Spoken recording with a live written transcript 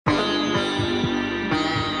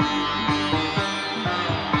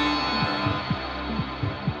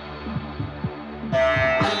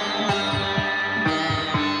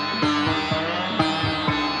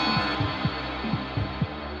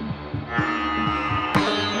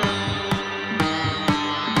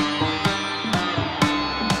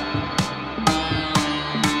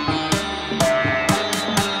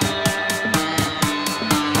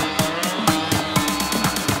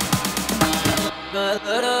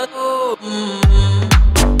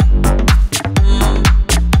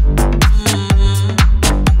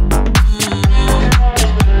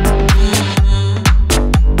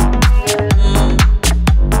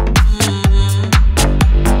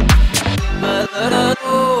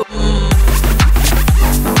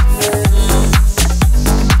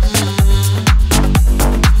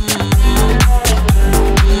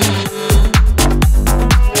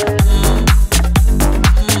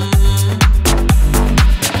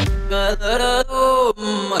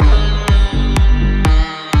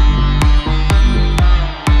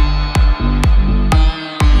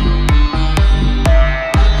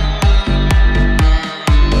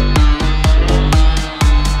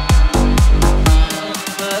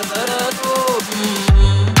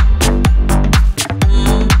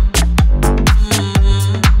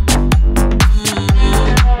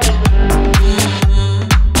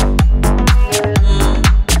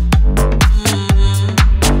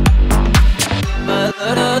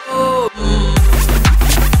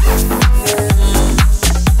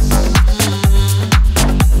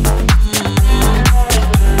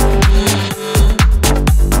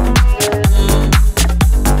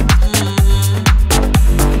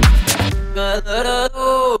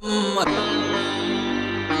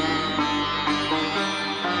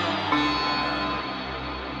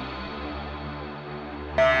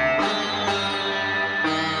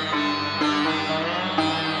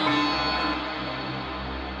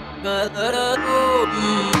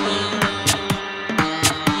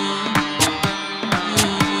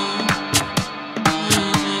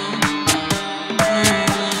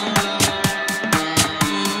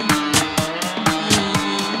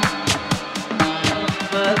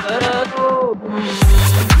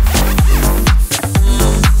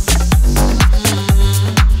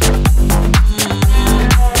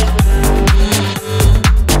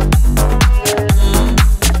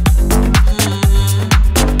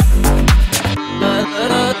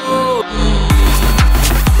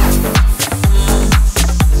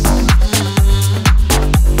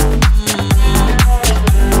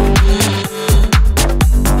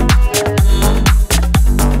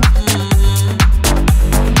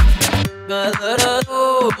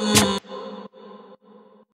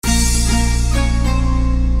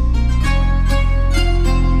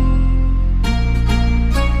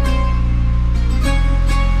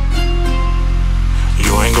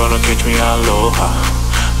Catch me Aloha,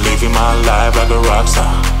 living my life like a rockstar.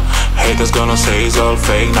 Haters gonna say it's all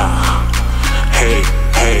fake now. Hey,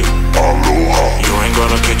 hey, Aloha. You ain't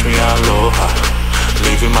gonna catch me Aloha,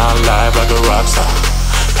 living my life like a rockstar.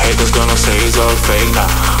 Haters gonna say it's all fake now.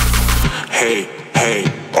 Hey, hey,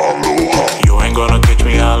 Aloha. You ain't gonna catch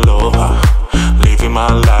me Aloha, living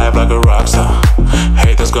my life like a rockstar.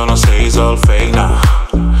 Haters gonna say it's all fake now.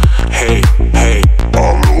 Hey, hey,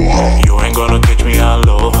 Aloha. You ain't gonna catch me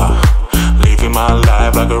Aloha, living my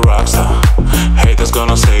life like a rockstar. Haters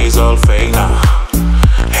gonna say it's all fake now.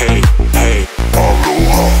 Hey, hey,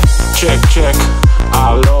 Aloha. Check, check,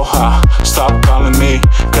 Aloha. Stop calling me,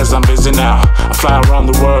 cause I'm busy now. I fly around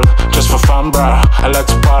the world just for fun, bruh. I like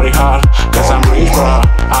to party hard, cause I'm rich, bruh.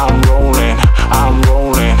 I'm rolling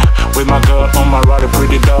with my girl on my ride,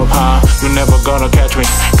 pretty dope, huh? You never gonna catch me,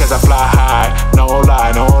 cause I fly high. No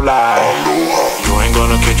lie, no lie. You ain't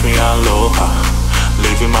gonna catch me Aloha,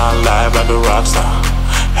 living my life like a rockstar.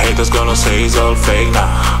 Haters gonna say it's all fake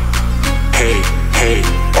now. Hey, hey,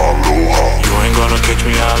 Aloha. You ain't gonna catch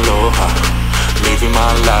me Aloha, living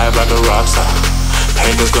my life like a rockstar.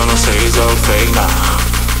 Haters gonna say it's all fake now.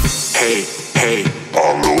 Hey, hey,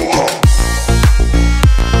 Aloha.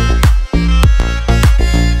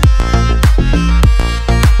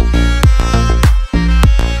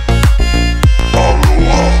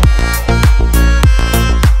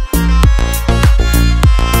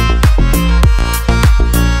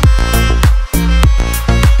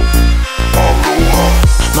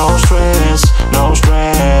 No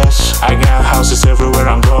stress, I got houses everywhere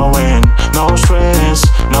I'm going. No stress,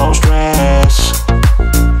 no stress.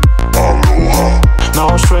 Aloha.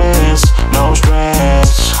 No stress, no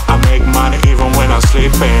stress. I make money even when I'm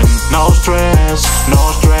sleeping. No stress, no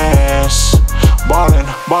stress. Ballin',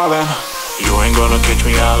 ballin'. You ain't gonna catch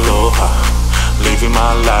me Aloha, living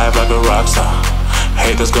my life like a rockstar.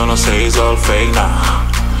 Haters gonna say it's all fake now.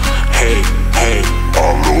 Hey, hey,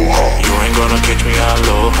 Aloha. You ain't gonna catch me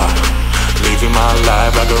Aloha, living my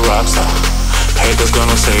life like a rockstar. Haters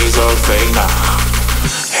gonna say it's all fake now.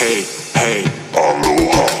 Hey, hey,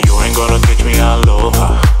 Aloha. You ain't gonna catch me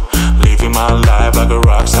Aloha, living my life like a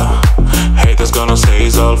rockstar. Haters gonna say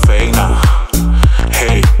it's all fake now.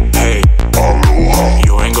 Hey, hey, Aloha.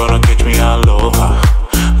 You ain't gonna catch me Aloha,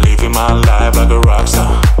 living my life like a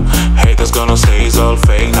rockstar. Haters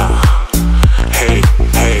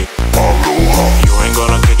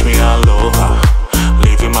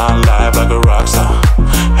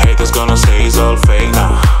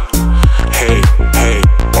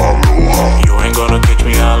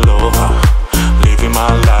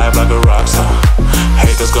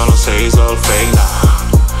say it's all fake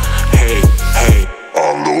now. Hey, hey,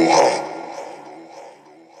 Aloha.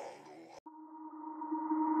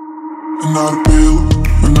 Not a pill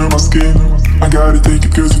under my skin. I gotta take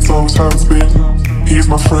it cause it's always how it's been. He's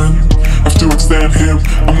my friend, have to extend him.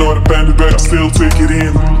 I'm not a bandit but I still take it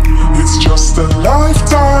in. It's just a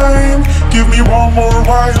lifetime, give me one more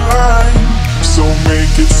white line. So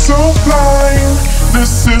make it so blind,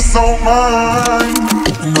 this is all mine.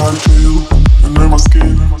 Not a pill under my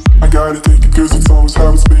skin. I gotta take it cause it's always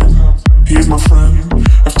how it's been. He's my friend,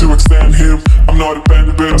 have to extend him. I'm not a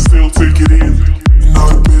bandit but I still take it in.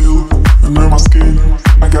 Not a pill under my skin.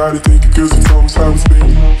 I gotta take it cause it's always how it's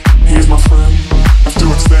been. He's my friend, have to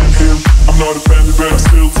extend him. I'm not a bandit but I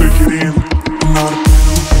still take it in. Not a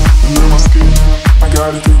pill under my skin. I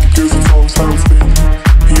gotta take it cause it's always how it's been.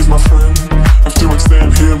 He's my friend, have to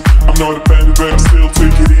extend him. I'm not a bandit but I still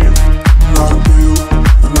take it in. Not a pill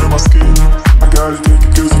under my skin. I gotta take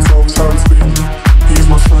it cause it's always how it's been. He's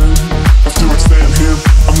my friend, have to extend him.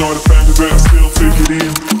 I'm not a bandit but I still take it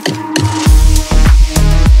in.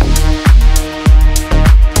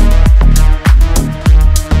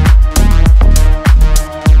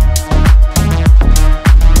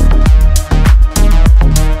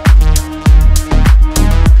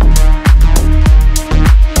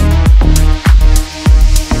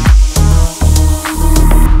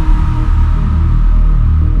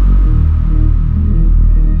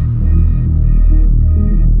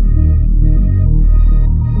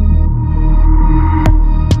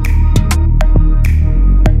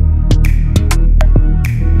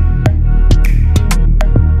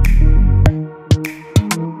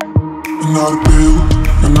 Not a pill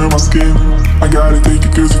under my skin. I gotta take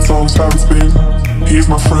it cause it's always how it's been. He's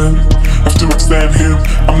my friend, have to extend him.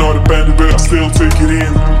 I'm not a bandit but I still take it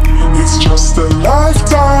in. It's just a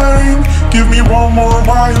lifetime, give me one more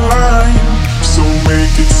white line. So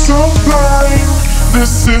make it so blind,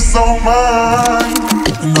 this is all mine.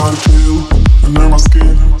 Not a pill under my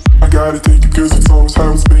skin. I gotta take it cause it's always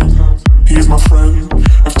how it's been. He's my friend,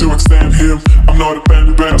 have to extend him. I'm not a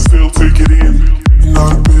bandit but I still take it in.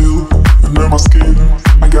 Not a pill under my skin.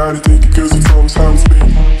 I gotta take it cause it's always how it's been.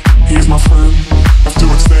 He's my friend, have to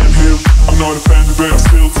extend him. I'm not a bandit but I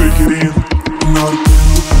still take it in. Not a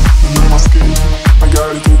pill under my skin. I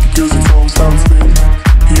gotta take it cause it's always how it's been.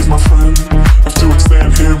 He's my friend, have to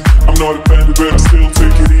extend him. I'm not a bandit but I still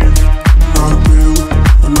take it in. Not a pill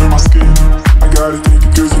under my skin. I gotta take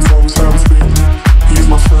it cause it's always how it's been. He's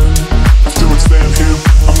my friend, have to extend him.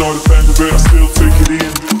 I'm not a bandit but I still take it in.